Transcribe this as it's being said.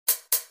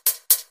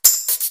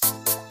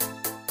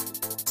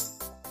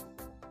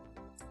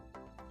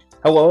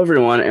Hello,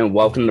 everyone, and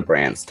welcome to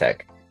Brands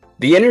Tech.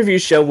 The interview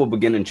show will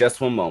begin in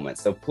just one moment,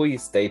 so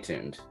please stay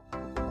tuned.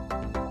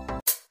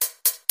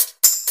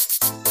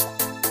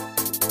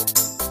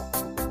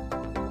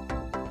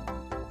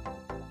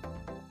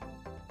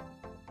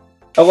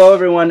 Hello,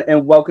 everyone,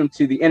 and welcome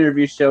to the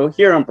interview show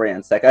here on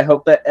Brands Tech. I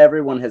hope that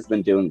everyone has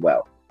been doing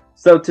well.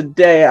 So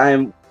today I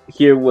am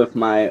here with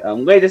my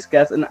latest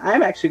guest, and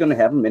I'm actually going to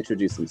have him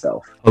introduce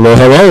himself. Hello,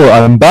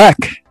 I'm back.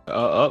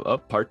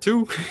 Part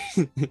 2.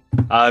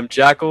 I'm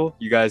Jackal.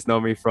 You guys know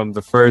me from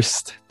the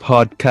first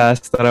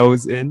podcast that I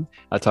was in.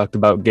 I talked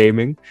about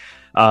gaming.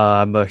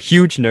 I'm a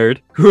huge nerd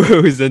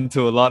who's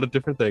into a lot of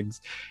different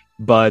things.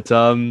 But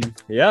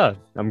yeah,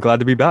 I'm glad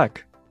to be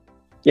back.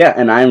 Yeah,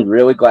 and I'm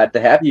really glad to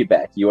have you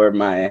back. You are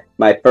my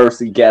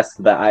first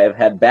guest that I have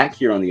had back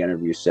here on the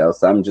interview show,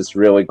 so I'm just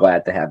really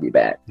glad to have you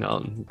back.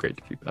 No, great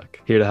to be back.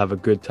 Here to have a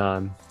good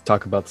time,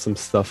 talk about some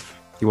stuff.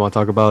 You want to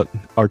talk about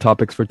our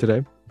topics for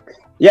today?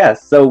 Yeah,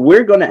 so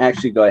we're going to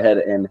actually go ahead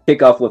and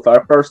kick off with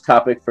our first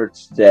topic for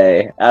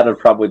today, out of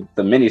probably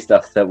the many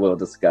stuff that we'll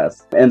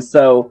discuss. And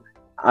so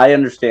I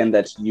understand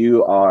that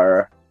you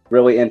are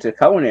really into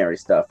culinary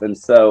stuff, and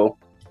so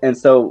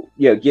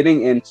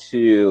getting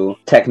into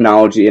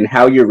technology and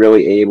how you're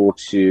really able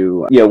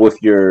to,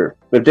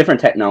 with different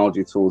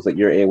technology tools that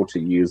you're able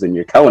to use in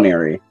your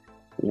culinary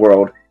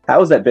world, how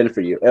has that been for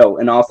you? Oh,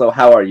 and also,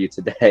 how are you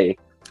today?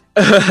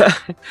 It's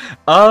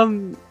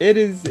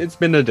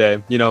been a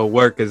day.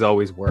 Work is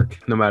always work,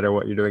 no matter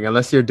what you're doing,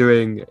 unless you're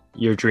doing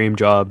your dream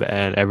job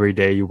and every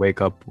day you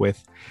wake up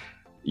with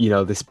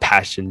this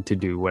passion to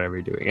do whatever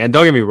you're doing. And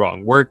don't get me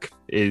wrong, work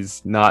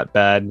is not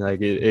bad.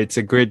 Like it's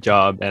a great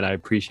job and I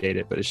appreciate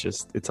it, but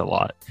it's a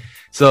lot.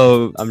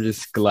 So I'm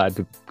just glad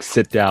to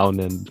sit down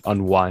and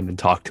unwind and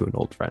talk to an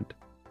old friend,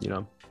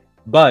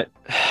 But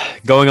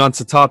going on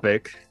to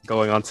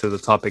the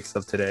topics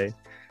of today.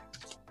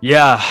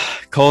 Yeah,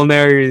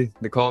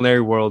 the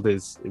culinary world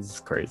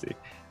is crazy.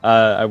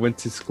 I went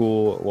to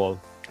school. Well,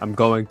 I'm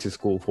going to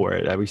school for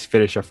it. We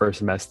finished our first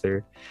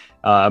semester.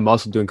 I'm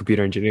also doing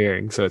computer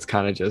engineering, so it's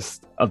kind of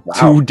just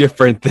two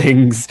different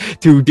things,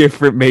 two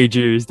different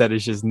majors that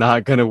is just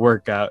not gonna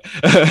work out.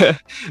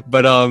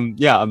 But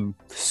yeah, I'm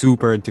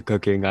super into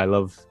cooking. I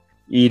love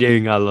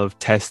eating. I love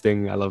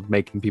testing. I love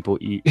making people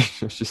eat.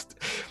 It's just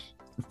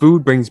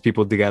food brings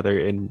people together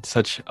in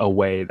such a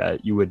way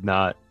that you would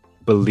not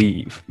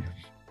believe.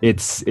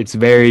 It's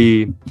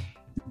very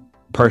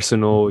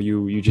personal.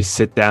 You just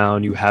sit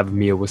down, you have a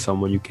meal with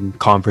someone, you can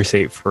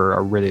conversate for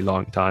a really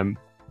long time,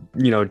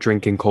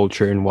 drinking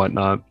culture and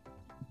whatnot.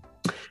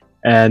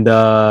 And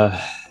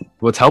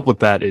what's helped with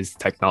that is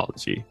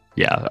technology.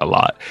 Yeah, a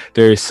lot.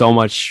 There's so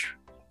much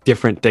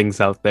different things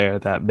out there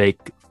that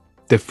make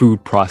the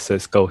food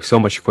process go so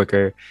much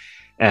quicker,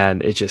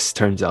 and it just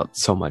turns out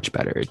so much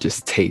better. It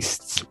just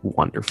tastes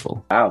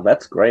wonderful. Wow,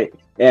 that's great.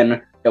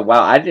 And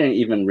wow, I didn't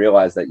even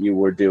realize that you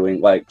were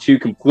doing like two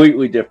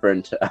completely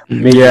different.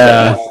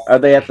 Yeah.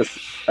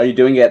 Are you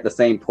doing it at the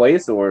same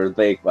place, or are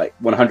they like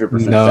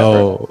 100%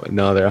 separate?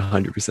 No, they're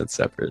 100%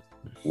 separate.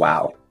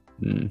 Wow.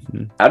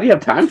 Mm-hmm. How do you have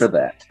time for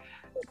that?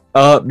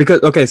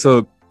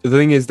 So the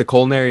thing is, the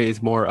culinary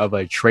is more of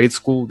a trade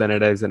school than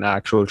it is an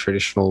actual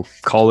traditional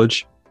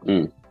college.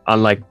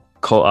 Unlike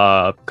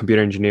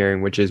computer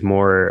engineering, which is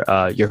more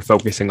you're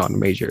focusing on a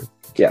major.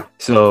 Yeah.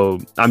 So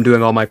I'm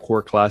doing all my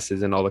core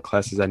classes and all the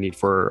classes I need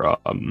for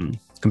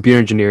computer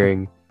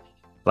engineering,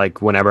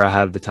 like whenever I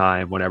have the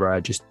time, whenever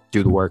I just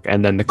do the work.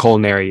 And then the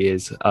culinary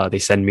is they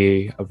send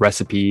me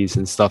recipes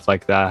and stuff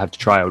like that. I have to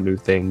try out new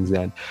things,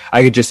 and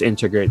I could just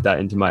integrate that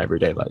into my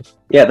everyday life.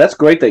 Yeah, that's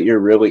great that you're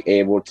really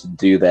able to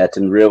do that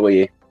and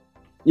really,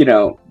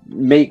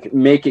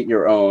 make it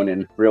your own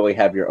and really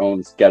have your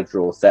own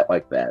schedule set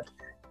like that.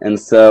 And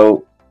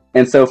so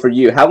for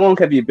you, how long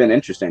have you been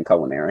interested in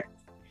culinary?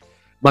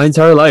 My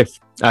entire life,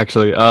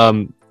 actually.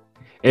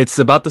 It's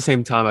about the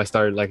same time I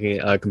started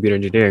liking computer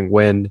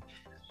engineering,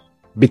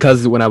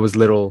 because when I was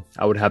little,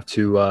 I would have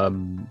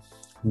to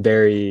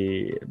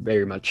very,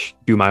 very much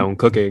do my own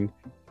cooking.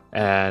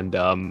 And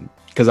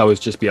because I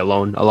would just be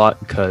alone a lot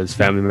because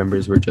family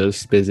members were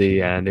just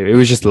busy and it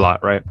was just a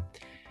lot, right?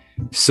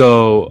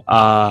 So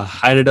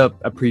I ended up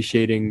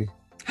appreciating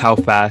how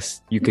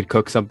fast you could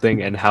cook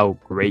something and how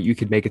great you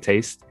could make it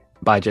taste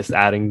by just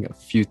adding a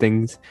few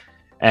things.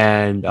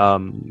 And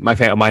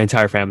my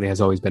entire family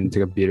has always been into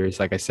computers,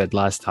 like I said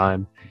last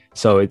time.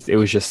 So it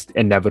was just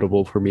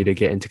inevitable for me to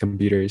get into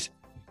computers.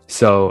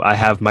 So I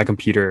have my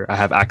computer, I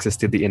have access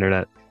to the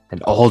internet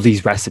and all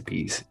these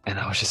recipes. And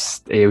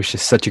it was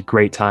just such a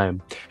great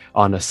time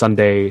on a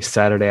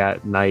Saturday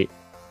at night,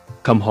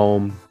 come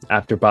home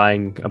after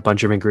buying a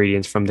bunch of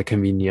ingredients from the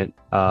conveni,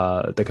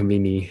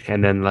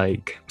 and then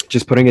like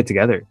just putting it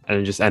together, and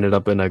it just ended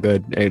up in a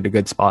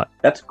good spot.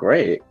 That's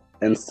great.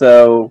 And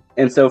so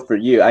for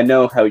you, I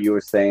know how you were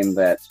saying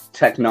that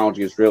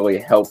technology has really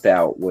helped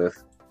out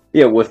with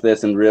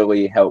this and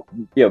really help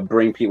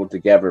bring people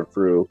together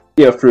through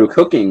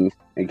cooking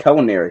and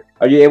culinary.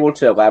 Are you able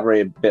to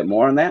elaborate a bit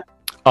more on that?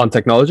 On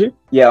technology?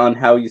 Yeah, on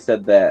how you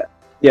said that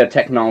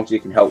technology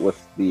can help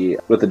with the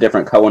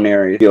different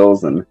culinary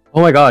skills. And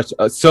Oh my gosh.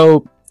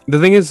 So the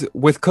thing is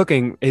with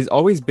cooking has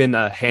always been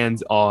a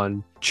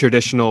hands-on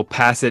traditional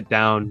pass it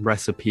down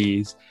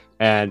recipes,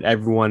 and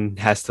everyone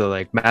has to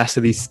like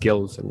master these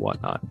skills and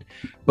whatnot.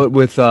 But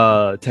with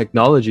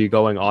technology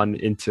going on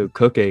into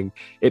cooking,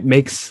 it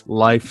makes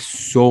life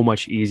so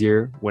much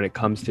easier when it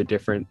comes to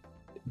different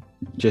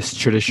just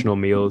traditional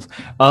meals.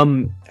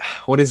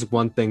 What is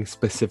one thing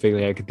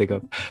specifically I could think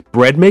of?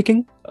 Bread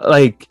making.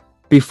 Like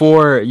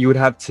before, you would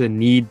have to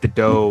knead the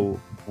dough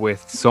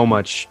with so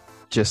much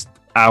just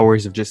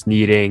hours of just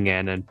kneading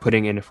and then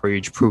putting in the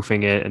fridge,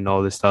 proofing it, and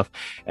all this stuff.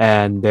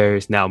 And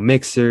there's now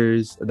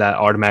mixers that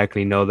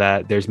automatically know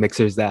that. There's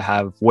mixers that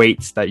have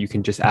weights that you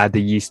can just add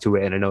the yeast to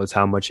it, and it knows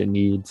how much it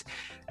needs.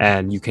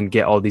 And you can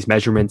get all these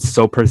measurements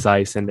so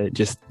precise, and it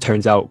just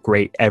turns out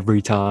great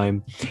every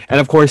time. And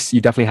of course,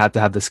 you definitely have to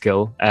have the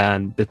skill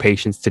and the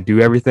patience to do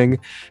everything.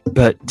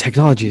 But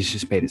technology has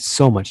just made it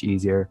so much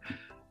easier.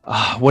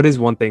 What is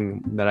one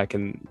thing that I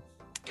can...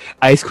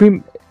 Ice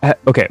cream?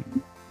 Okay.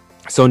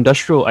 So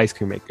industrial ice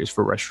cream makers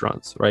for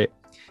restaurants, right?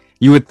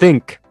 You would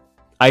think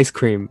ice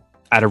cream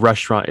at a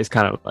restaurant is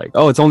kind of like,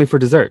 oh, it's only for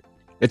dessert.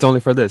 It's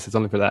only for this. It's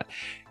only for that.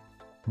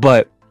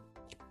 But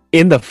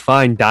in the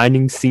fine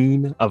dining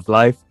scene of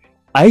life,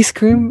 ice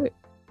cream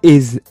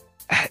is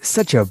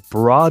such a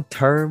broad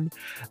term.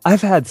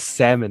 I've had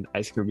salmon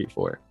ice cream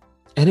before,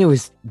 and it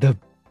was the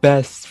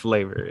best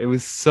flavor. It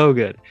was so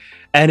good.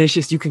 And it's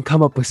just, you can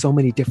come up with so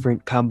many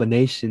different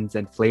combinations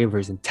and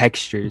flavors and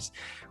textures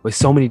with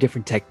so many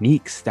different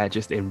techniques that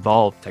just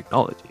involve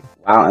technology.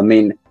 Wow, I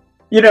mean,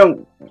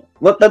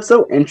 that's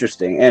so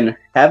interesting. And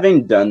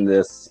having done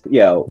this,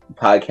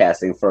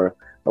 podcasting for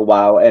a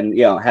while, and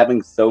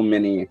having so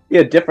many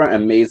different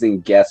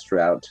amazing guests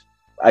throughout,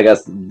 I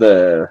guess, a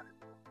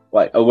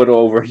little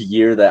over a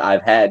year that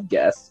I've had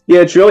guests.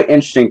 It's really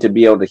interesting to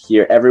be able to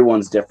hear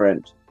everyone's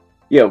different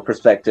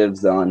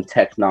perspectives on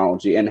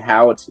technology and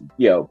how it's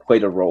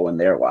played a role in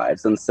their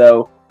lives. And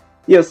so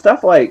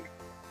stuff like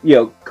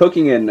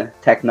cooking and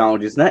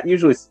technology is not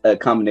usually a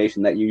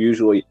combination that you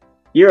usually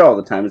hear all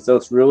the time. And so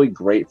it's really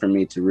great for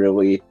me to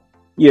really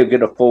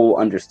get a full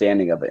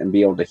understanding of it and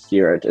be able to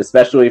hear it,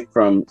 especially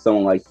from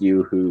someone like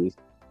you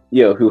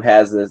who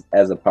has this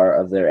as a part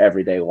of their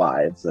everyday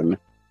lives, and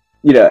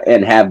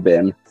and have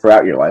been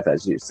throughout your life,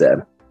 as you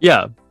said.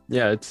 Yeah,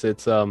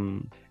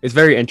 it's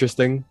very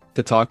interesting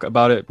to talk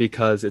about it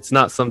because it's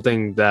not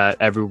something that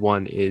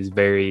everyone is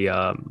very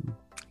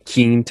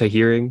keen to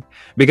hearing,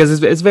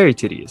 because it's very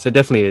tedious. It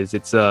definitely is.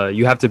 It's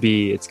you have to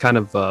be. It's kind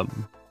of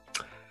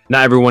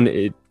not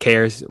everyone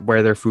cares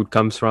where their food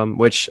comes from,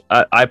 which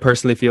I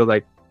personally feel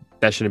like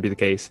that shouldn't be the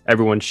case.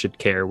 Everyone should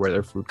care where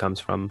their food comes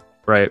from,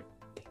 right?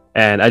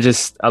 And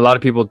a lot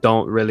of people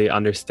don't really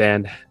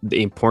understand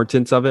the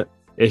importance of it.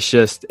 It's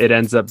just, it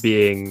ends up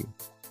being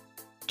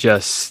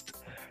just,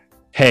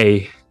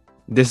 hey,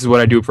 this is what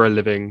I do for a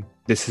living.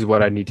 This is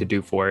what I need to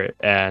do for it.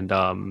 And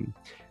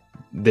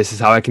this is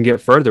how I can get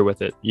further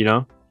with it,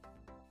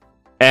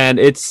 And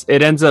it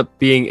ends up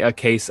being a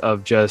case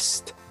of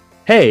just,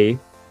 hey,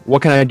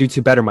 what can I do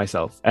to better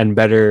myself and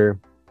better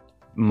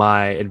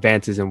my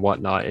advances and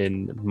whatnot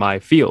in my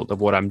field of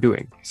what I'm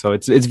doing? So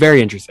it's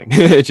very interesting.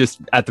 It's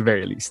just, at the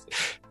very least.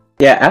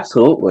 Yeah,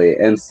 absolutely.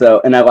 And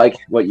I like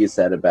what you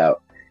said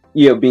about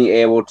being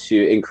able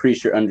to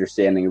increase your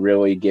understanding,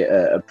 really get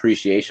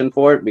appreciation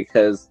for it,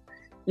 because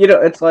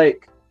it's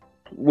like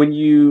when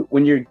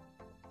you're,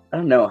 I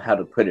don't know how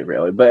to put it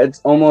really, but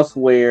it's almost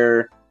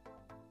where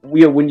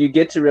when you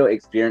get to really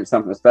experience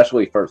something,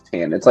 especially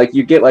firsthand, it's like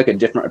you get like a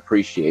different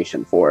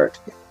appreciation for it,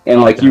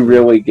 and like you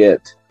really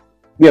get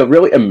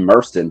really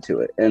immersed into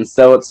it. And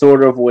so it's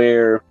sort of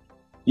where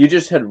you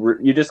just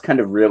kind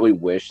of really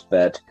wish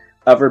that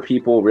other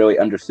people really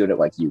understood it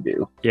like you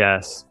do.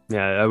 Yes.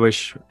 Yeah, I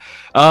wish.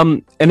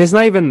 And it's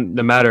not even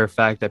the matter of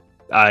fact that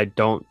I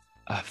don't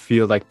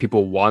feel like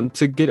people want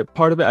to get a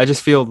part of it. I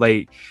just feel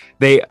like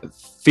they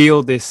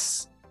feel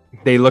this,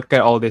 they look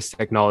at all this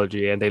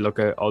technology and they look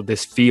at all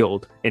this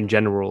field in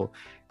general,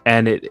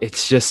 and it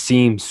just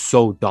seems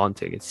so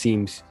daunting. It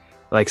seems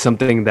like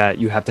something that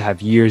you have to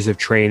have years of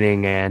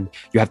training, and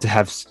you have to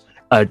have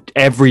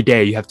every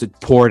day you have to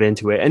pour it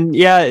into it. And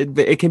yeah,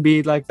 it can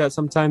be like that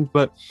sometimes,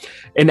 but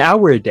an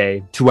hour a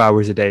day, 2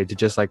 hours a day to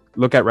just like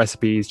look at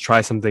recipes,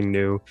 try something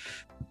new,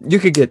 you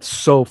could get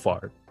so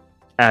far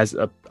as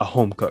a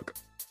home cook.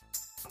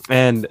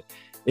 And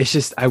it's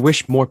just, I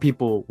wish more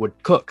people would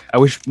cook. I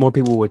wish more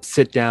people would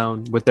sit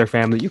down with their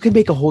family. You can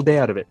make a whole day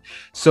out of it.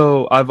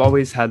 So I've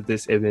always had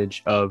this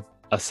image of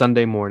a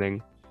Sunday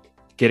morning,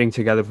 getting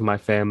together with my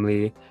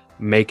family,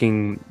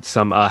 making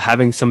some,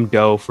 having some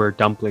dough for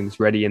dumplings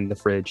ready in the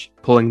fridge,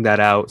 pulling that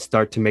out,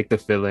 start to make the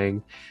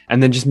filling,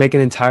 and then just make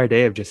an entire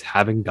day of just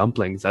having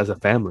dumplings as a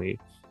family.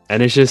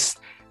 And it's just,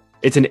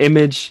 it's an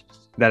image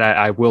that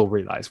I will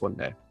realize one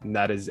day. And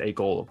that is a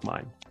goal of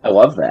mine. I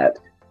love that.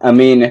 I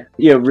mean,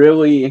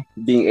 really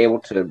being able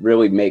to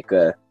really make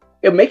a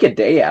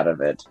day out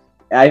of it.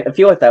 I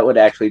feel like that would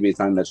actually be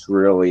something that's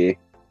really,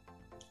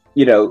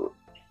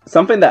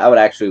 something that I would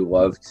actually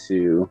love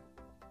to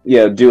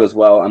do as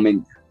well. I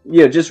mean,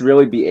 just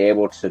really be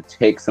able to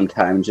take some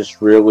time and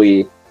just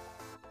really,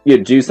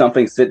 do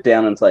something, sit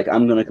down and it's like,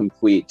 I'm going to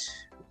complete,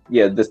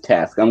 this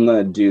task. I'm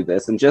going to do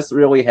this and just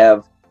really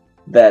have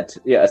that,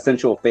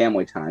 essential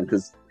family time.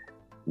 Because,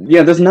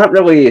 there's not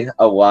really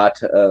a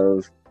lot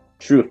of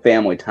true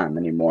family time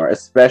anymore,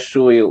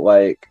 especially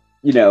like,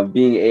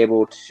 being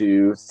able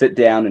to sit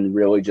down and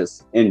really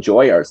just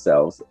enjoy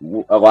ourselves.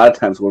 A lot of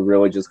times we're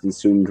really just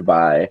consumed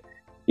by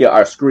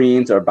our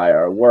screens or by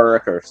our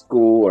work or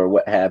school or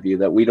what have you,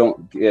 that we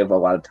don't give a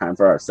lot of time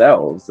for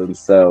ourselves. And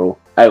so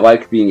I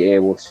like being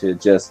able to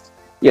just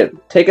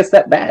take a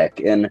step back,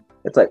 and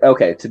it's like,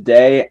 okay,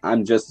 today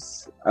I'm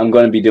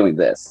going to be doing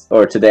this,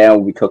 or today I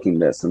will be cooking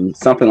this, and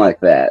something like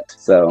that.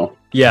 So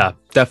yeah,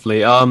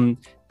 definitely.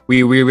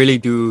 We really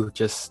do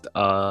just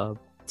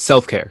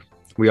self-care.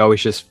 We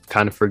always just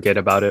kind of forget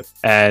about it,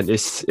 and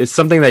it's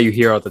something that you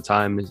hear all the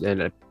time,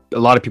 and a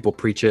lot of people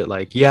preach it,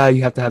 like, yeah,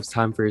 you have to have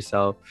time for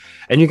yourself,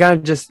 and you kind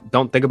of just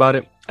don't think about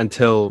it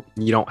until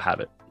you don't have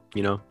it,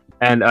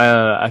 and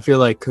I feel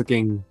like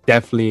cooking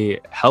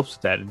definitely helps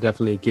with that. It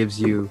definitely gives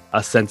you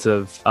a sense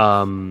of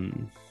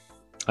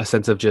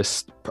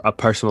just a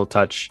personal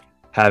touch,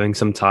 having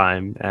some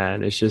time,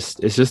 and it's just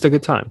a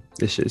good time.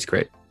 It's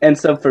great. And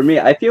so for me,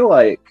 I feel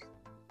like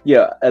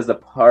as a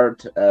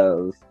part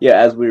of,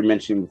 as we were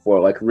mentioning before,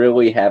 like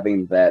really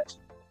having that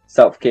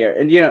self-care.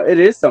 And, it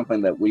is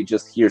something that we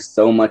just hear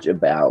so much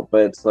about,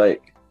 but it's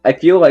like, I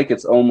feel like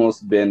it's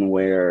almost been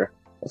where,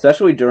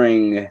 especially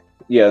during,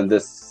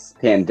 this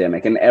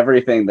pandemic and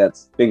everything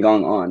that's been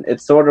going on,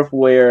 it's sort of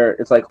where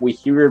it's like we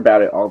hear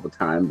about it all the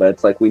time, but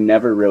it's like we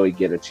never really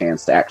get a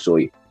chance to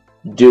actually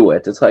do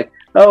it. It's like,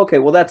 oh, okay,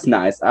 well, that's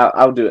nice.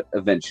 I'll do it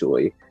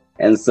eventually.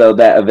 And so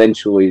that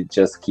eventually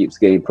just keeps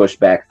getting pushed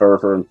back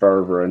further and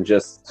further, and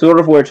just sort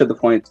of where to the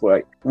point where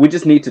like, we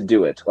just need to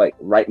do it like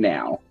right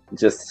now.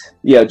 Just,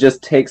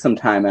 just take some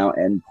time out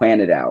and plan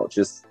it out.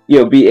 Just,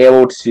 be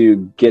able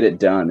to get it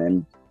done,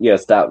 and,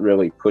 stop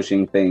really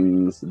pushing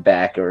things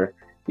back, or,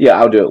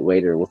 I'll do it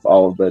later with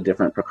all of the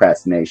different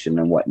procrastination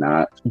and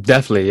whatnot.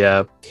 Definitely.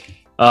 Yeah.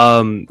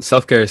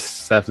 Self-care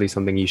is definitely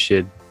something you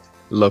should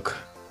look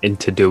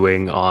into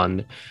doing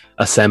on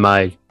a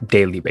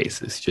semi-daily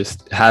basis.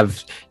 Just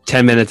have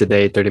 10 minutes a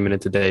day, 30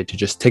 minutes a day to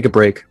just take a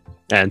break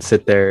and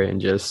sit there and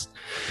just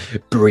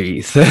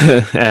breathe.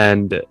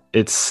 And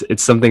it's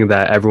something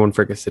that everyone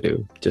forgets to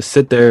do. Just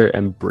sit there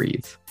and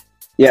breathe.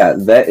 Yeah,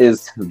 that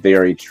is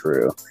very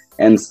true.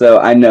 And so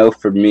I know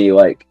for me,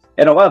 like,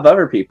 and a lot of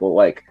other people,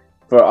 like,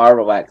 for our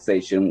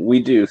relaxation, we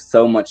do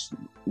so much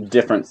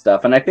different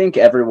stuff. And I think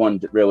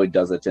everyone really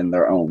does it in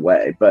their own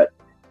way. But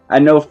I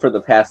know for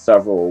the past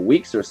several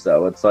weeks or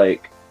so, it's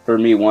like, for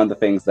me, one of the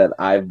things that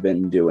I've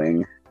been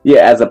doing,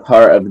 as a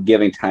part of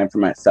giving time for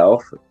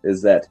myself,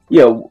 is that,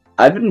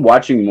 I've been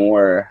watching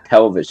more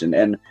television,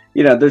 and,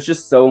 there's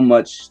just so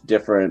much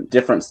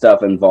different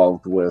stuff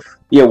involved with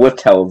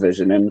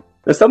television, and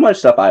there's so much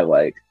stuff I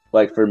like.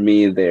 Like for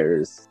me,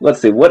 there's,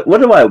 let's see, what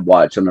do I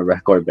watch on a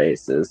regular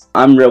basis?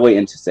 I'm really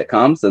into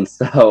sitcoms, and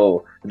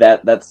so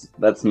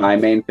that's my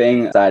main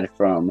thing, aside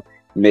from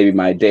maybe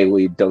my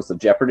daily dose of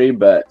Jeopardy.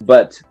 But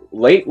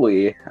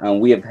lately,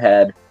 we have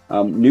had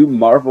new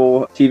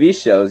Marvel TV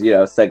shows,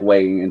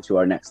 segueing into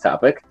our next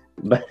topic.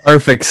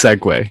 Perfect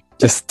segue.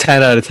 Just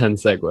 10 out of 10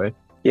 segue.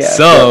 Yeah.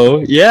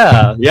 So,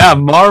 yeah,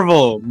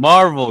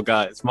 Marvel,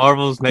 guys.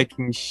 Marvel's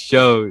making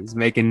shows,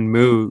 making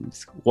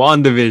moves.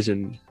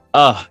 WandaVision.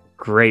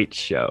 Great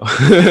show.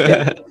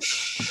 Yeah.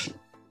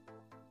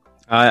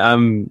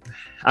 I'm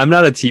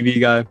not a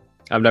TV guy.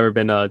 I've never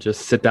been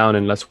just sit down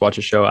and let's watch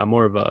a show. I'm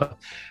more of a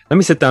let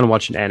me sit down and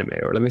watch an anime,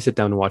 or let me sit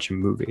down and watch a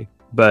movie.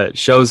 But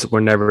shows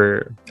were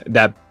never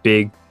that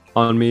big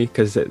on me,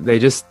 because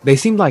they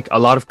seem like a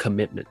lot of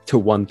commitment to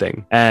one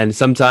thing, and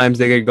sometimes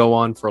they could go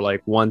on for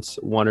like one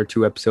or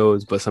two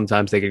episodes, but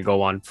sometimes they could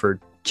go on for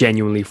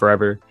genuinely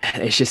forever.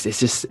 It's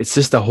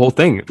just the whole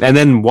thing. And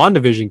then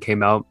WandaVision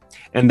came out,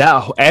 and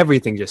that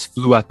everything just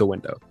flew out the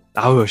window.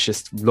 I was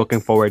just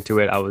looking forward to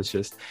it. I was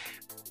just,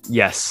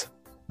 yes,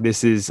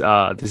 this is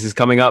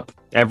coming up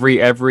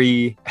every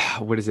every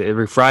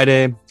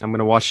Friday. I'm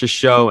gonna watch this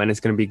show, and it's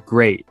gonna be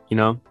great,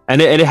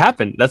 and it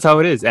happened. That's how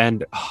it is.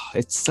 And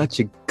it's such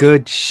a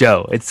good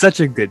show.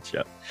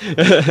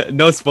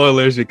 No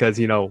spoilers, because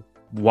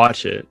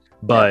watch it,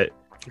 but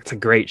it's a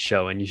great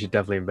show, and you should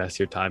definitely invest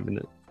your time in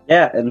it.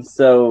 Yeah. And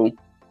so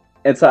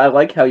I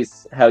like how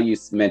you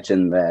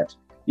mentioned that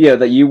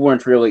that you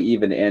weren't really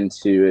even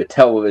into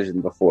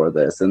television before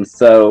this. And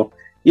so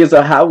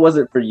so how was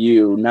it for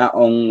you, not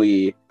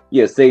only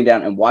sitting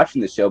down and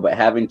watching the show, but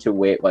having to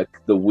wait like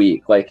the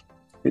week? Like,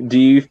 do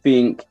you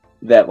think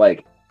that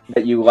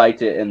that you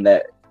liked it, and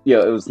that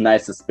it was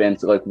nice to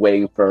spend like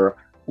waiting for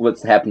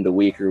what's happened a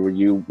week, or were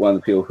you one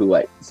of the people who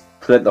like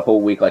spent the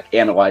whole week like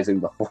analyzing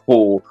the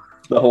whole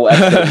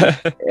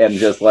episode and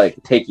just like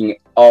taking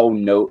all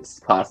notes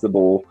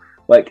possible?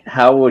 Like,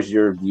 how was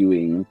your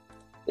viewing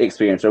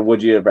experience, or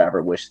would you have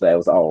ever wished that it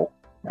was all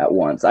at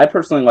once. I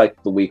personally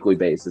like the weekly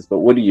basis, but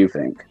what do you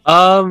think?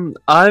 I'm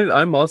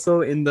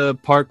also in the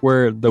part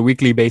where the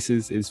weekly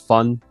basis is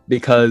fun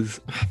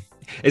because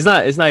it's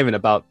not even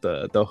about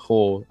the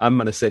whole I'm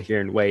gonna sit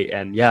here and wait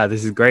and yeah,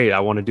 this is great, I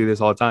want to do this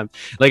all the time.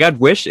 Like, I'd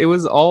wish it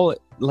was all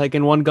like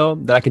in one go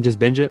that I can just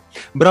binge it,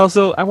 but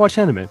also I watch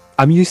anime,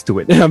 I'm used to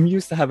it. I'm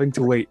used to having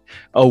to wait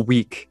a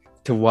week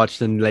to watch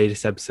the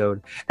latest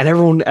episode, and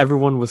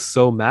everyone was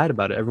so mad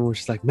about it. Everyone was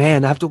just like,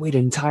 man, I have to wait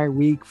an entire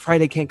week,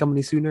 Friday can't come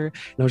any sooner.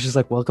 And I was just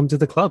like, welcome to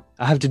the club,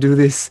 I have to do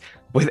this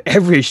with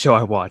every show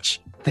I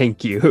watch,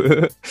 thank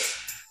you.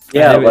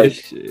 Yeah,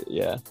 like,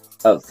 yeah.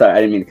 Oh, sorry, I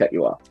didn't mean to cut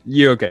you off.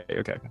 You're okay.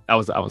 I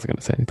wasn't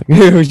gonna say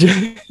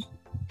anything.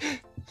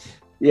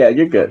 Yeah,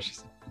 you're good.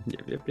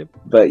 Yep.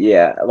 But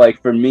yeah,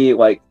 like for me,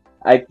 like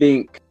I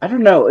think I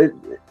don't know. It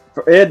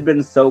had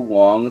been so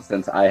long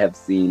since I have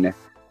seen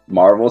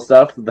Marvel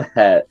stuff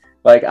that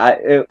like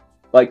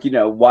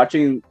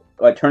watching,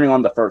 like turning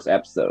on the first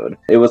episode,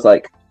 it's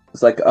like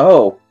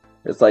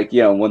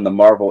when the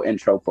Marvel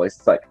intro plays,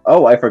 it's like,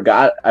 oh, I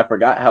forgot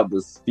how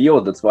this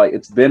feels. It's like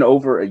it's been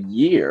over a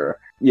year,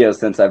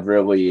 since I've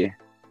really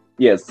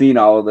seen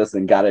all of this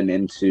and gotten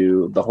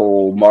into the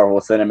whole Marvel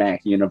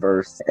Cinematic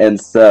Universe. And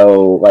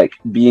so like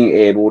being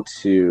able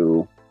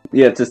to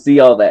see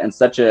all that in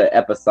such an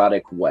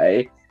episodic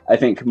way, I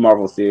think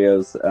Marvel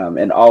Studios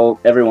and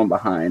everyone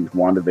behind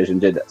WandaVision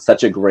did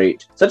such a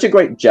great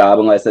job.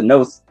 And like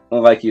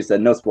you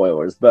said, no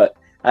spoilers, but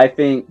I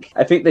think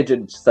they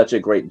did such a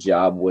great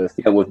job with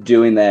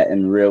doing that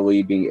and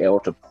really being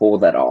able to pull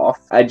that off.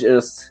 I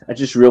just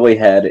really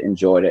had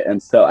enjoyed it,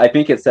 and so I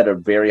think it set a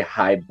very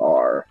high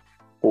bar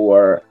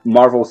for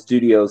Marvel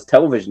Studios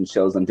television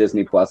shows on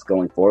Disney Plus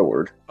going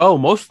forward. Oh,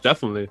 most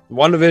definitely.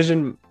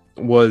 WandaVision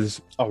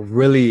was a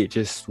really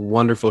just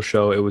wonderful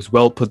show. It was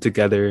well put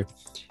together.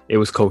 It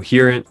was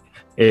coherent.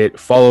 It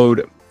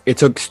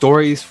took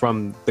stories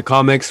from the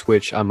comics,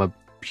 which I'm a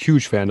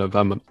huge fan of.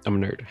 I'm a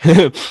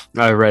nerd.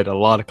 I read a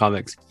lot of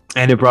comics,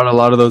 and it brought a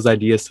lot of those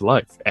ideas to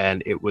life.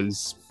 And it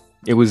was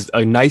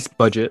a nice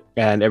budget,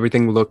 and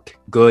everything looked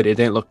good. It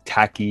didn't look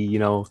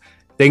tacky,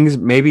 Things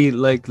maybe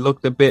like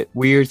looked a bit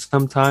weird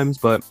sometimes,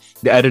 but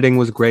the editing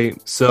was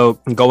great. So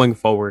going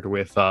forward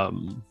with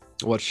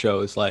what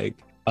shows like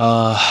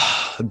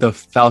the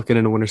Falcon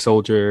and the Winter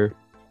Soldier,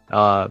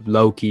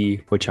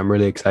 Loki, which I'm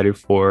really excited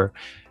for.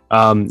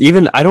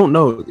 Even I don't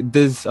know.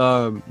 Does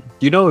do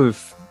you know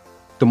if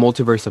the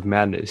Multiverse of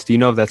Madness, do you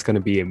know if that's going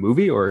to be a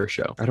movie or a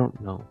show? I don't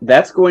know.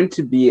 That's going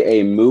to be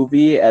a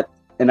movie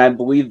and I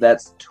believe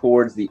that's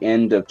towards the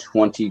end of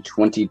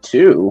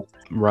 2022.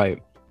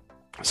 Right.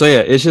 So yeah,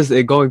 it's just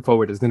going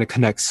forward is going to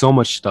connect so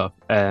much stuff,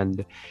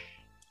 and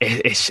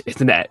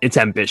it's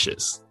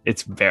ambitious.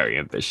 It's very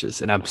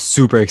ambitious, and I'm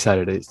super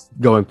excited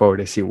going forward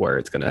to see where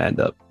it's going to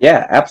end up.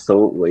 Yeah,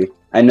 absolutely.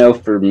 I know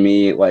for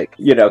me, like,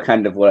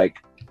 kind of like,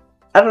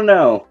 I don't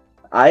know.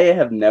 I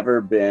have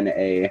never been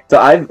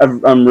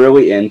I'm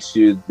really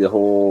into the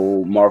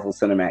whole Marvel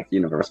Cinematic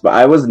Universe, but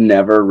I was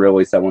never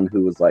really someone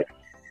who was like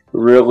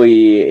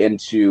really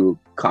into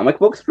comic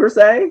books per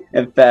se.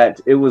 In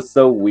fact, it was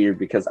so weird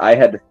because I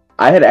had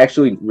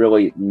actually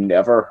really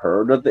never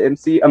heard of the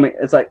MCU. I mean,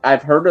 it's like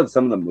I've heard of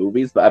some of the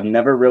movies, but I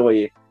never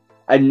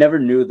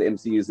knew the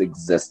MCU's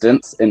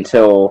existence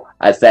until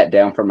I sat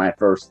down for my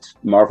first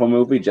Marvel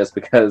movie, just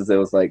because it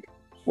was like,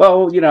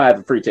 well, I have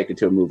a free ticket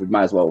to a movie,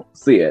 might as well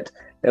see it.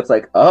 It's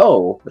like,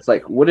 oh, it's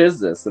like, what is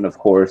this? And of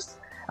course,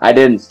 I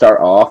didn't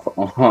start off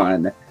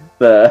on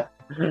the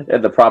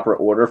proper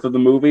order for the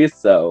movies,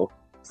 so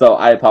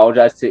I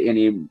apologize to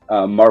any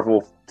the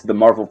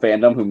Marvel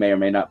fandom who may or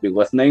may not be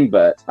listening,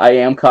 but I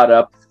am caught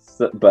up.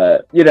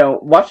 But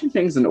watching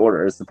things in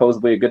order is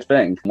supposedly a good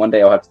thing. One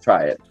day I'll have to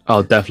try it.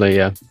 Oh, definitely,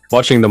 yeah.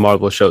 Watching the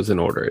Marvel shows in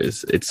order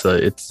it's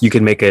you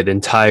can make an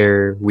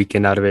entire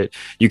weekend out of it.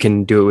 You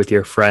can do it with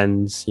your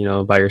friends,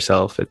 by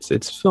yourself.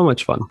 It's so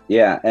much fun.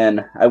 Yeah,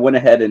 and I went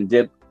ahead and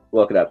did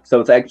look it up. So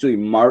it's actually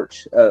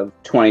March of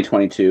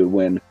 2022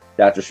 when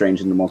Doctor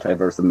Strange in the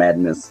Multiverse of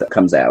Madness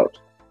comes out.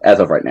 As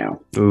of right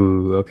now.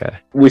 Ooh, okay.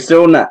 We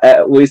still not,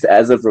 at least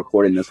as of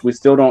recording this, we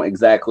still don't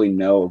exactly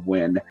know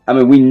when. I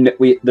mean,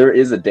 we there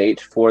is a date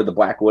for the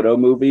Black Widow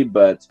movie,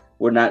 but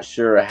we're not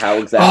sure how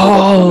exactly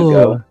it's going to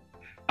go.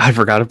 I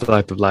forgot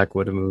about the Black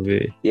Widow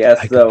movie. Yeah,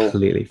 I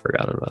completely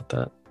forgot about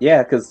that.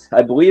 Yeah, because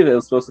I believe it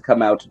was supposed to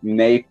come out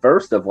May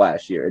 1st of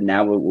last year, and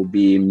now it will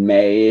be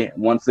May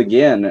once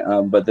again,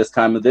 but this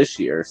time of this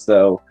year.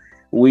 So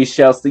we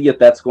shall see if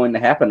that's going to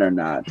happen or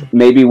not.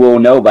 Maybe we'll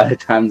know by the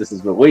time this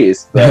is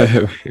released.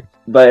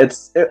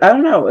 But, I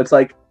don't know. It's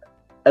like,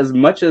 as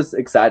much as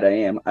excited I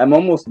am, I'm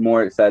almost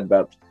more excited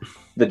about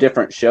the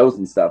different shows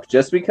and stuff,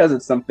 just because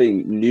it's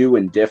something new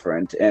and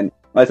different. And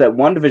like I said,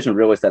 WandaVision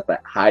really set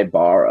that high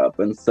bar up.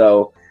 And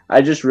so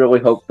I just really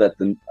hope that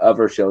the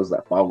other shows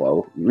that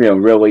follow,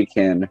 really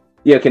can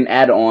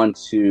add on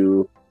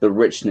to the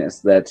richness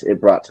that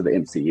it brought to the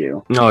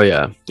MCU. Oh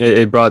yeah,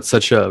 it brought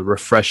such a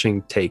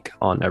refreshing take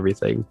on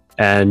everything,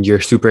 and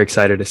you're super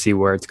excited to see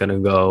where it's gonna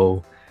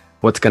go,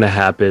 what's gonna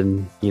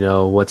happen,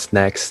 what's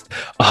next.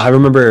 I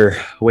remember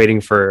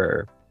waiting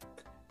for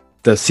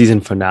the season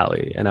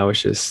finale, and I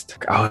was just,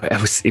 oh,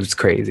 it was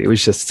crazy. It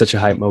was just such a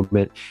hype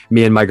moment.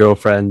 Me and my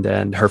girlfriend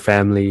and her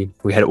family,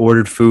 we had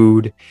ordered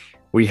food,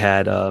 we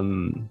had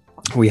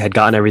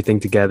gotten everything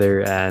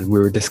together, and we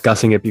were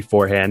discussing it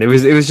beforehand. It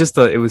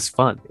was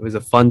fun. It was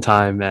a fun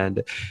time,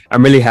 and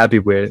I'm really happy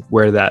with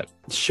where that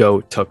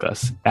show took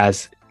us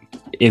as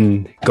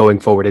in going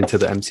forward into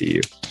the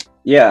MCU.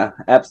 Yeah,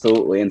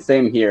 absolutely. And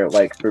same here.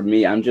 Like for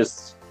me, I'm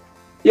just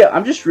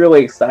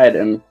really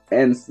excited.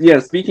 And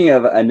speaking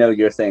of, I know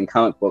you're saying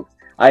comic books,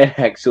 I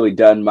actually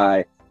done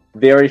my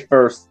very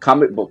first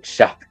comic book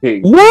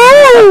shopping.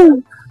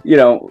 Woo!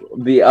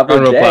 The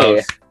other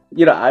day,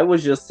 I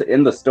was just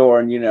in the store,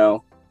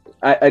 and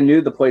I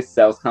knew the place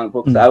sells comic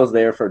books. I was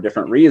there for a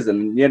different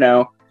reason.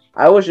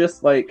 I was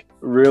just like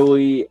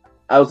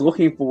I was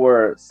looking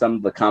for some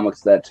of the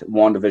comics that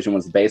WandaVision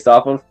was based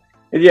off of.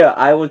 And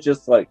I was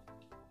just like,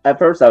 at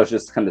first I was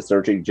just kind of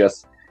searching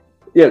just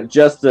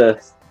to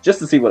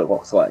see what it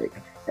looks like.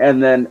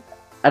 And then,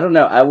 I don't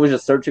know, I was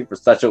just searching for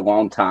such a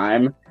long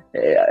time.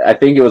 I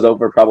think it was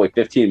over probably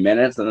 15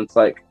 minutes. And it's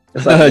like,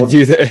 well,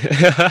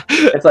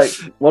 it's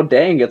like, well,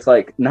 dang, it's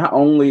like, not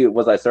only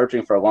was I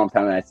searching for a long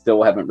time and I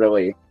still haven't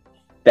really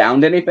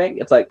found anything,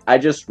 it's like, I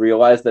just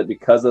realized that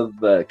because of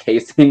the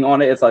casing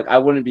on it, it's like, I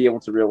wouldn't be able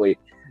to really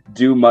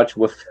do much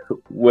with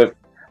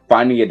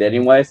finding it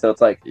anyway. So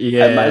it's like,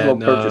 I might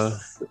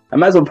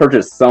as well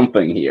purchase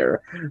something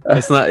here.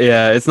 It's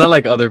not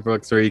like other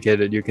books where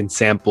you can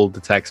sample the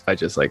text by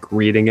just like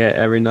reading it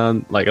every now,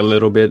 like a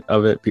little bit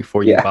of it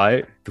before you buy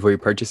it, before you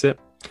purchase it.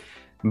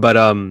 But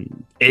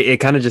it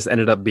kind of just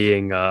ended up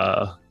being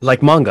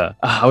like manga.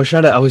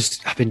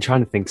 I've been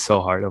trying to think so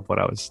hard of what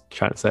I was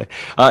trying to say.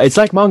 It's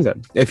like manga.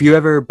 If you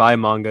ever buy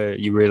manga,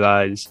 you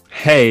realize,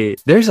 hey,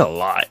 there's a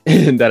lot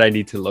that I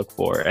need to look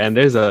for, and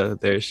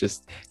there's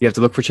just, you have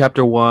to look for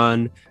chapter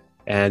 1,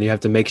 and you have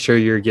to make sure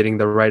you're getting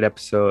the right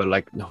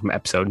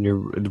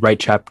the right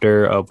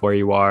chapter of where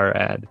you are,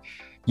 and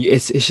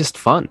it's just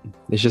fun.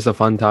 It's just a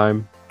fun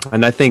time,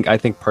 and I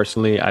think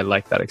personally, I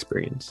like that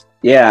experience.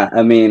 Yeah,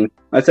 I mean,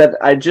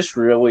 I just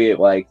really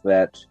like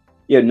that,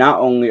 not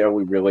only are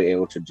we really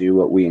able to do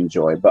what we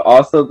enjoy, but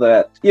also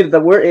that,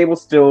 that we're able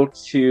still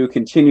to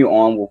continue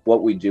on with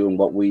what we do and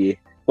what we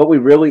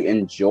really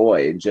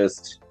enjoy,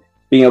 just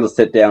being able to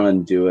sit down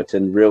and do it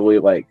and really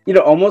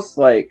almost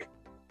like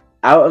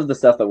out of the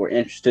stuff that we're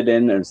interested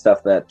in and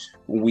stuff that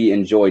we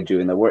enjoy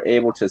doing, that we're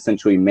able to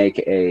essentially make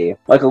a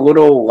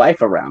little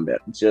life around it,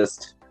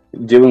 just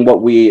doing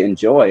what we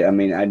enjoy. I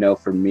mean, I know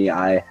for me,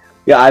 I've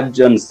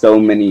done so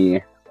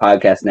many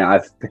podcasts now.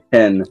 I've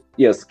been,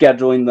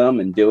 scheduling them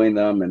and doing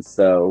them. And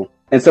so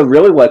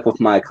really like with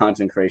my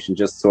content creation,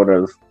 just sort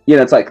of,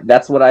 it's like,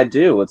 that's what I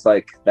do. It's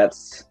like,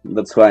 that's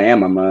who I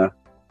am. I'm a,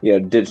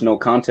 digital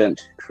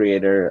content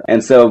creator.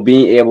 And so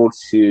being able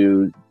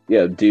to,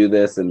 do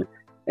this and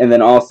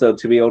then also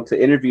to be able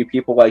to interview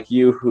people like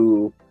you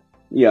who,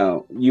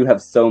 you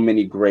have so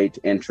many great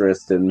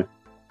interests in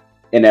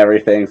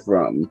everything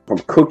from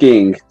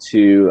cooking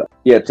to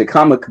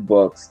comic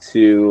books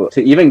to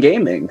even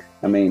gaming.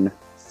 I mean,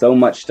 so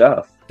much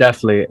stuff.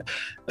 Definitely.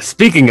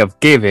 Speaking of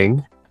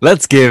gaming,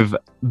 let's give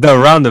the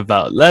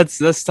roundabout.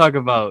 Let's talk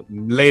about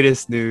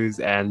latest news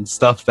and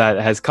stuff that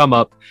has come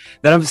up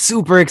that I'm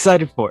super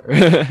excited for.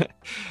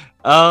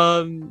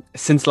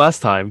 Since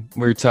last time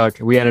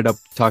we ended up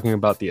talking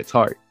about the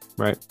Atari,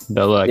 right?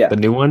 The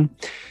new one.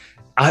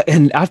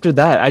 And after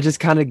that, I just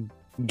kind of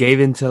gave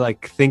into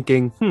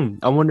thinking,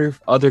 I wonder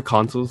if other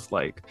consoles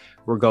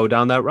will go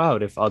down that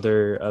route, if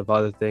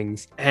other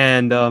things.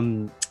 And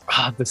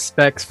the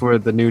specs for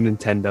the new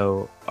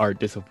Nintendo are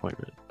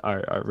disappointment,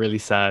 are really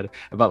sad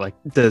about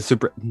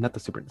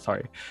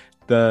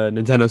the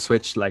Nintendo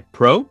Switch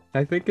Pro,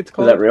 I think it's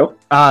called. Is that real?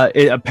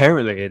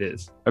 Apparently it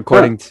is,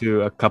 according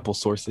to a couple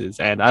sources,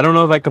 and I don't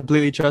know if I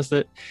completely trust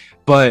it,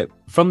 but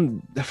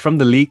from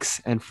the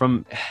leaks and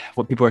from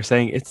what people are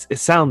saying, it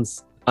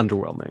sounds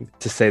underwhelming,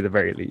 to say the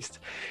very least.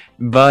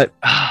 But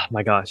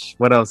my gosh,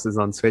 what else is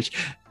on Switch?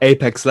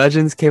 Apex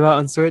Legends came out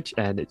on Switch,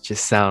 and it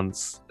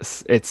sounds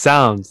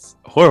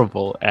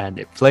horrible and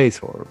it plays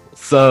horrible.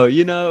 So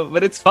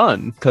but it's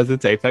fun because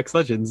it's Apex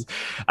Legends.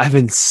 I've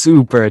been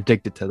super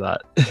addicted to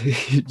that.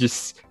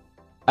 Just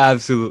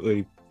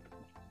absolutely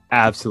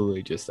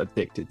just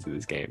addicted to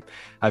this game.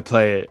 I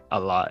play it a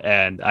lot,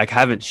 and I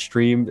haven't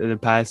streamed in the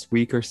past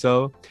week or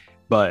so,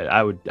 but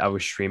I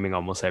was streaming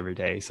almost every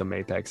day some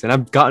Apex, and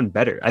I've gotten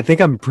better. I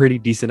think I'm pretty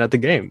decent at the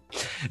game.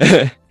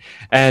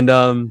 And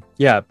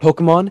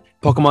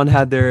Pokemon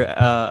had their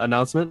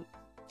announcement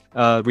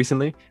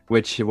recently,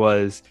 which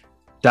was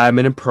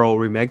Diamond and Pearl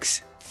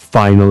Remix,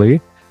 finally.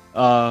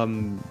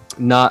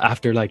 Not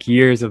after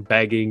years of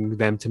begging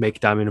them to make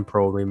Diamond and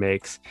Pearl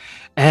remakes,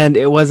 and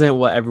it wasn't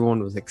what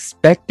everyone was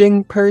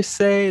expecting per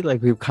se.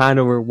 We kind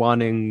of were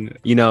wanting,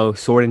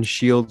 Sword and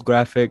Shield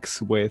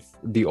graphics with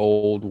the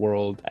old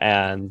world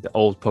and the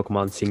old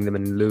Pokemon, seeing them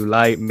in new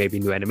light, maybe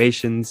new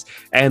animations,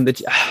 and the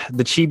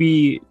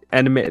chibi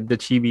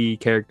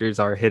characters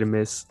are hit and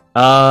miss.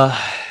 The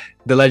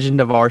Legend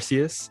of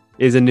Arceus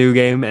is a new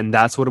game, and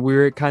that's what we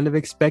were kind of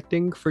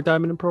expecting for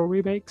Diamond and Pearl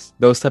remakes.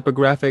 Those type of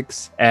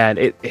graphics, and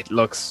it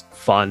looks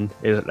fun.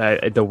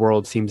 The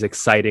world seems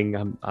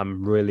exciting.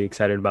 I'm really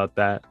excited about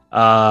that.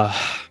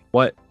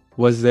 What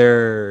was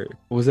there?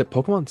 Was it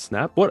Pokemon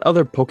Snap? What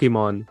other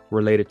Pokemon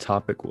related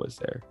topic was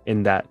there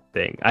in that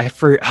thing?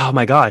 Oh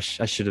my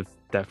gosh, I should have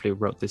definitely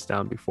wrote this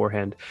down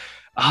beforehand.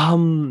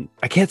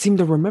 I can't seem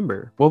to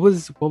remember. What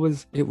was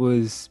it?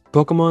 Was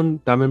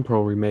Pokemon Diamond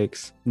Pearl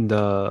remakes,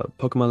 the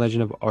Pokemon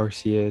Legend of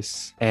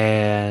Arceus,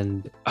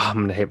 and I'm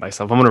gonna hate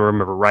myself. I'm gonna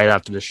remember right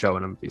after the show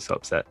and I'm gonna be so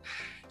upset.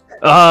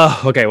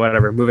 Okay,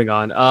 whatever. Moving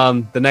on.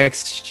 The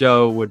next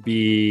show would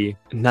be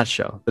not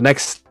show. The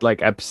next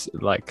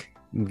episode,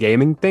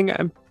 gaming thing,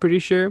 I'm pretty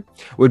sure,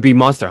 would be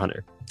Monster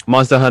Hunter.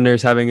 Monster Hunter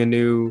is having a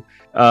new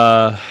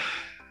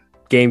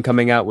game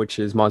coming out, which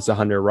is Monster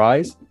Hunter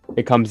Rise.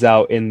 It comes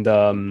out in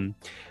the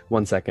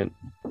one second.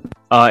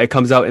 It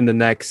comes out in the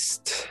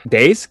next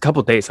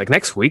couple days, like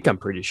next week, I'm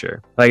pretty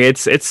sure. Like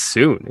it's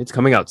soon. It's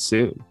coming out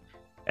soon.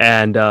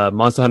 And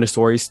Monster Hunter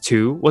Stories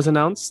 2 was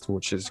announced,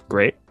 which is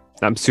great.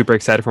 I'm super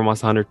excited for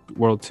Monster Hunter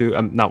World 2.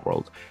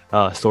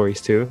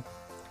 Stories 2.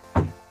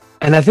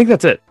 And I think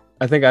that's it.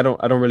 I think I don't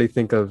really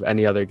think of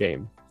any other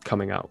game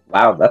coming out.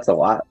 Wow, that's a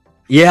lot.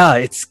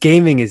 Yeah,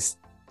 gaming is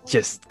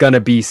just gonna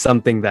be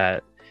something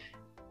that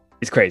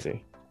is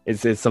crazy.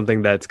 It's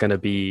something that's gonna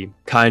be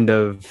kind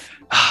of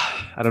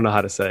I don't know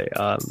how to say,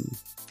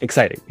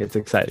 exciting. It's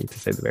exciting to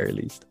say the very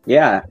least.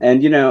 Yeah,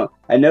 and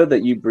I know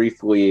that you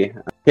briefly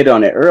hit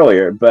on it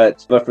earlier,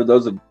 but for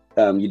those of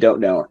you don't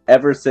know,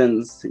 ever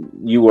since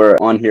you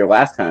were on here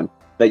last time,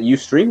 that you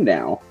stream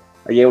now.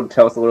 Are you able to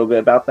tell us a little bit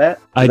about that?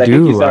 I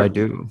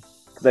do.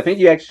 Because I think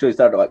you actually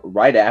started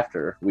right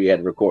after we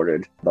had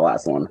recorded the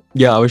last one.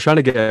 Yeah, I was trying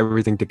to get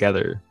everything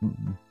together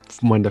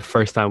when the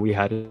first time we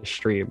had a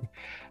stream.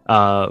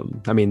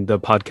 The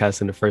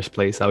podcast in the first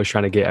place, I was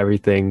trying to get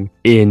everything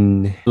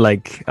in,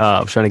 I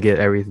was trying to get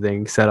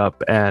everything set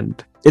up,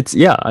 and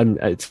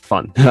it's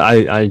fun.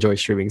 I enjoy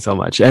streaming so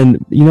much,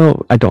 and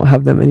I don't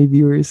have that many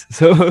viewers,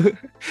 so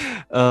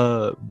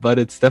but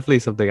it's definitely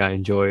something I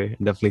enjoy,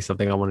 and definitely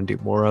something I want to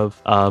do more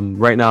of.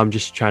 Right now I'm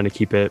just trying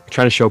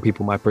to show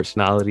people my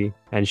personality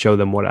and show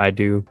them what I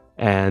do,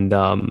 and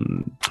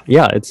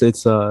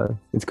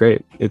it's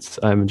great.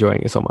 I'm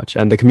enjoying it so much,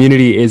 and the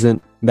community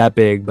isn't that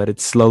big, but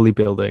it's slowly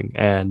building,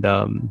 and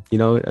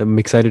I'm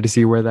excited to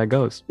see where that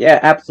goes. Yeah,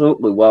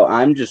 absolutely. Well,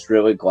 I'm just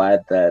really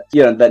glad that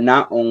that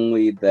not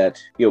only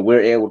that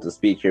we're able to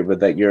speak here, but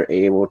that you're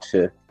able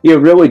to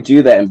really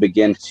do that and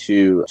begin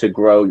to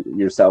grow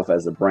yourself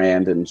as a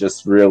brand, and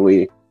just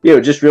really be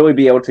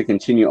able to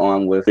continue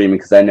on with streaming,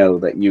 because I know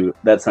that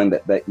that's something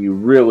that you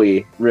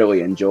really,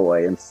 really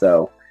enjoy, and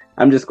so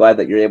I'm just glad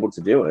that you're able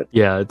to do it.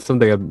 Yeah, it's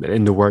something I'm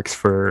in the works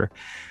for,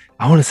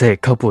 I want to say, a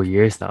couple of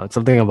years now. It's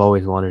something I've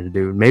always wanted to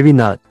do. Maybe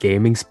not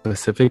gaming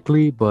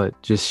specifically, but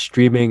just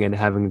streaming and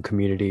having a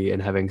community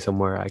and having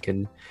somewhere I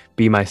can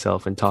be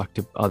myself and talk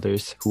to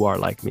others who are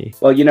like me.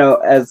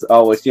 Well, as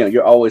always,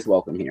 you're always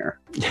welcome here.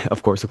 Yeah,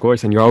 of course.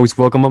 And you're always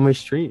welcome on my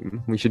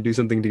stream. We should do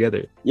something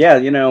together. Yeah,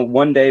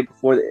 one day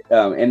before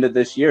the end of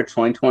this year,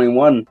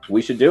 2021,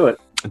 we should do it.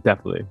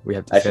 Definitely. We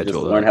have to I should just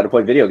learn how to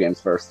play video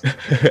games first.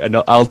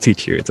 No, I'll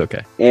teach you. It's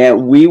okay.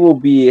 And we will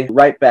be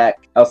right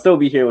back. I'll still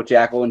be here with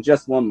Jackal in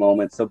just one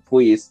moment, so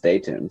please stay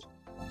tuned.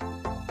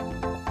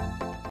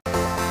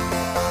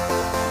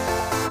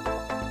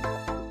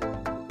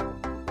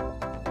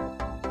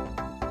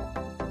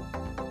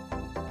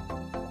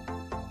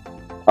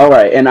 All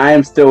right, and I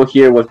am still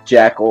here with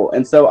Jackal.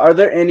 And so are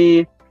there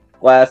any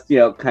last,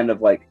 kind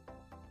of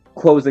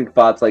closing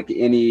thoughts,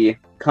 any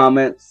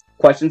comments,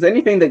 questions,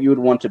 anything that you would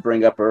want to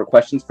bring up, or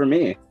questions for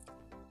me?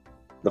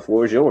 The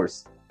floor is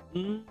yours.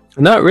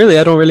 Not really.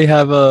 I don't really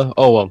have a...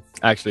 Oh, well,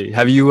 actually,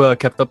 have you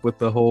kept up with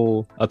the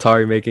whole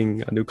Atari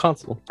making a new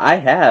console? I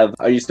have.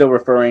 Are you still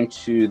referring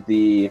to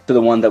the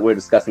one that we were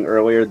discussing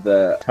earlier,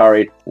 the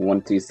Atari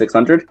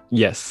 2600?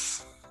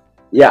 Yes.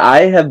 Yeah,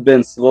 I have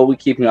been slowly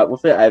keeping up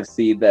with it. I've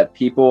seen that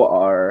people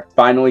are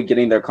finally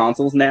getting their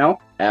consoles now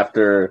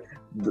after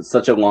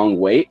such a long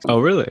wait.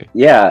 Oh, really?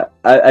 Yeah,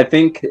 I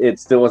think it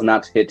still has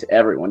not hit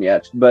everyone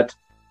yet, but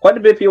quite a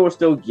bit of people are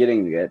still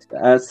getting it.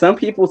 Some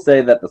people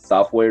say that the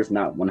software is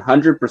not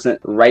 100%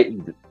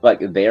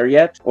 right, there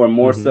yet, or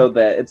more so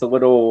that it's a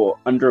little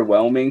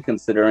underwhelming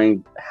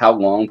considering how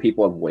long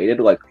people have waited.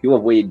 People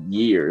have waited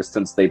years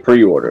since they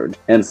pre-ordered,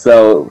 and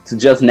so to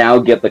just now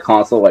get the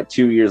console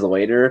 2 years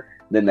later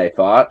than they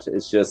thought,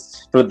 it's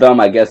just, for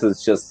them, I guess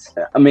it's just,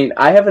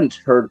 I haven't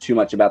heard too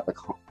much about the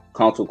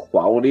console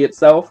quality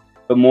itself,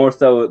 but more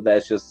so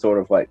that's just sort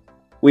of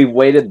we've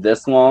waited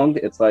this long.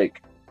 It's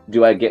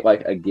do I get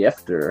a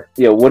gift, or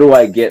what do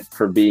I get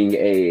for being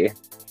a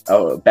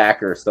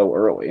backer so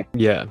early?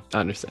 Yeah, I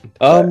understand.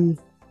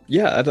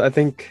 Yeah, I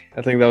think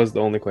that was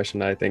the only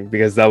question, I think,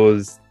 because that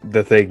was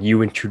the thing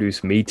you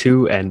introduced me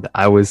to, and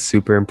I was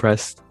super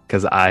impressed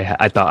because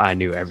I thought I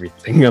knew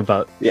everything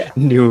about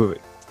new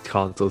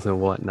consoles and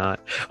whatnot.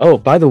 Oh,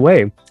 by the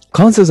way,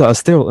 consoles are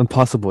still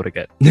impossible to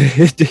get.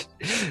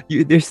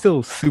 They're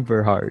still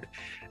super hard,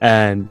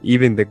 and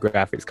even the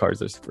graphics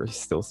cards are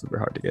still super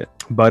hard to get.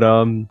 But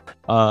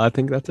I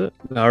think that's it.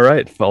 All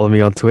right, follow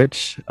me on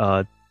Twitch.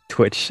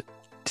 Twitch.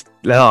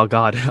 Oh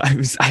God,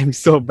 I'm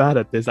so bad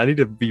at this. I need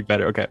to be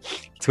better. Okay,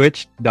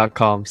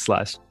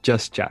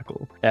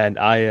 twitch.com/justjackal, and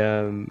I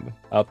am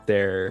up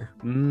there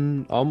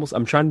almost.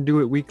 I'm trying to do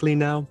it weekly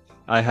now.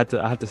 I had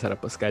to set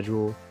up a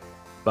schedule,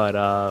 but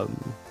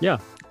yeah.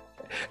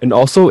 And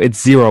also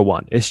it's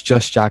 01. It's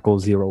just Jackal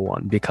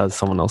 01 because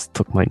someone else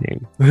took my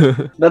name.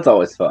 That's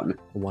always fun.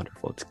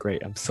 Wonderful. It's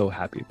great. I'm so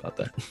happy about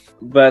that.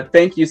 But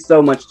thank you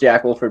so much,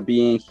 Jackal, for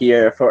being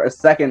here for a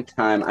second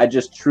time. I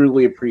just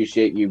truly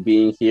appreciate you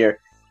being here.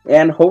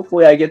 And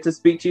hopefully I get to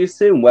speak to you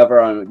soon, whether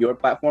on your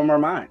platform or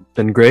mine.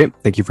 Been great.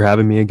 Thank you for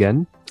having me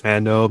again.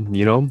 And,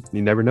 you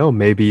never know.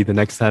 Maybe the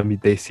next time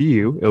they see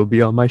you, it'll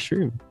be on my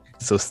stream.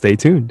 So stay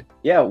tuned.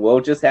 Yeah, we'll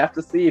just have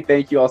to see.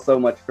 Thank you all so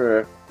much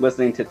for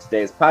listening to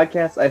today's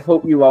podcast. I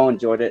hope you all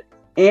enjoyed it.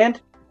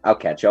 And I'll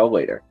catch y'all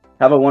later.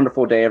 Have a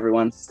wonderful day,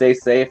 everyone. Stay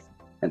safe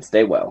and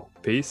stay well.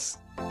 Peace.